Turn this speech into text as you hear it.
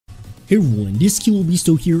Hey everyone, this is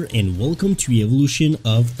KiloBisto here and welcome to the evolution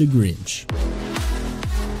of the Grinch.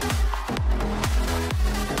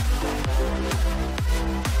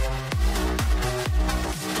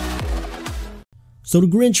 So the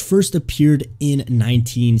Grinch first appeared in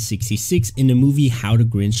 1966 in the movie How the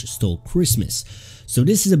Grinch Stole Christmas. So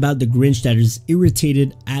this is about the Grinch that is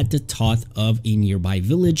irritated at the thought of a nearby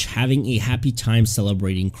village having a happy time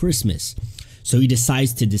celebrating Christmas. So he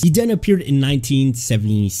decides to He then appeared in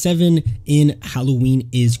 1977 in Halloween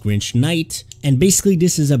is Grinch Night. And basically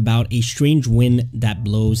this is about a strange wind that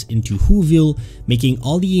blows into Whoville, making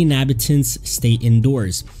all the inhabitants stay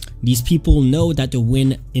indoors. These people know that the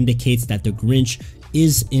wind indicates that the Grinch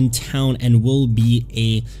is in town and will be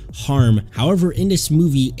a harm. However, in this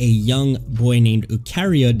movie, a young boy named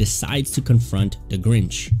Ucaria decides to confront the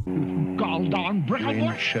Grinch. Called on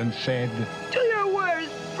Grinch and said, "To your words,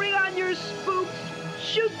 bring on your spooks,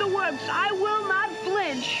 shoot the works, I will not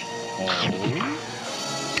flinch."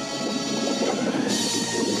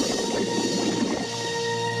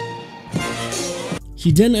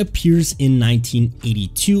 He then appears in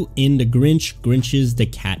 1982 in The Grinch Grinches The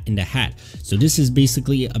Cat in the Hat. So this is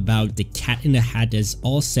basically about the cat in the hat that's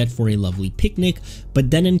all set for a lovely picnic, but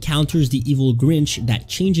then encounters the evil Grinch that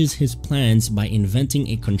changes his plans by inventing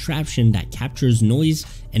a contraption that captures noise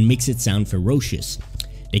and makes it sound ferocious.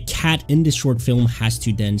 The cat in this short film has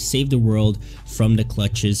to then save the world from the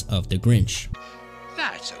clutches of the Grinch.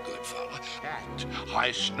 That's a good fella.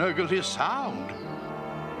 I snuggle his sound.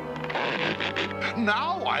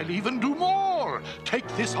 Now I'll even do more. Take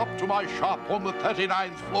this up to my shop on the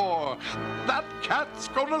 39th floor. That cat's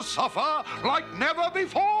gonna suffer like never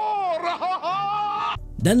before.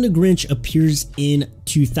 Then the Grinch appears in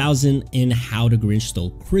 2000 in How the Grinch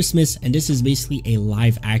Stole Christmas, and this is basically a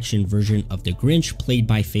live action version of the Grinch played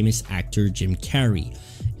by famous actor Jim Carrey.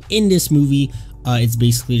 In this movie, it's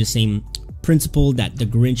basically the same principle that the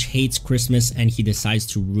Grinch hates Christmas and he decides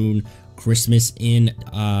to ruin Christmas in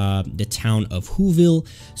the town of Whoville.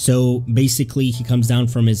 So basically he comes down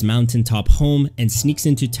from his mountaintop home and sneaks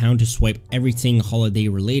into town to swipe everything holiday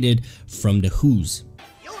related from the Who's.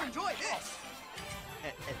 You'll enjoy this.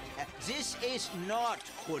 This is not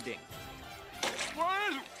pudding.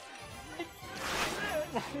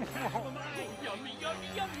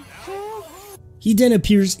 He then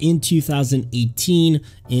appears in 2018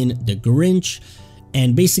 in The Grinch.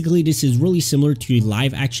 And basically this is really similar to a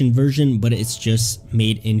live action version, but it's just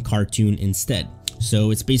made in cartoon instead.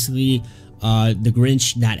 So it's basically the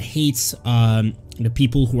Grinch that hates the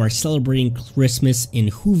people who are celebrating Christmas in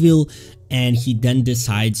Whoville, and he then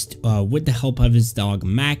decides with the help of his dog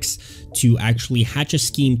Max to actually hatch a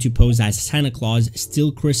scheme to pose as Santa Claus,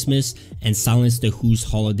 steal Christmas, and silence the Who's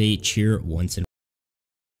holiday cheer once and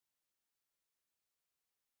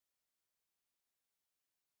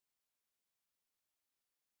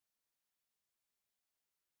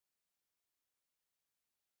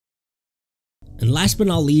And last but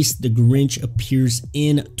not least, the Grinch appears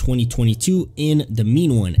in 2022 in The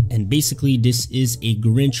Mean One, and basically this is a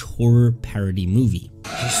Grinch horror parody movie.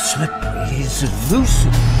 He's slippery, he's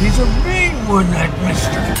elusive, he's a mean one, that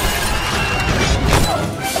mister.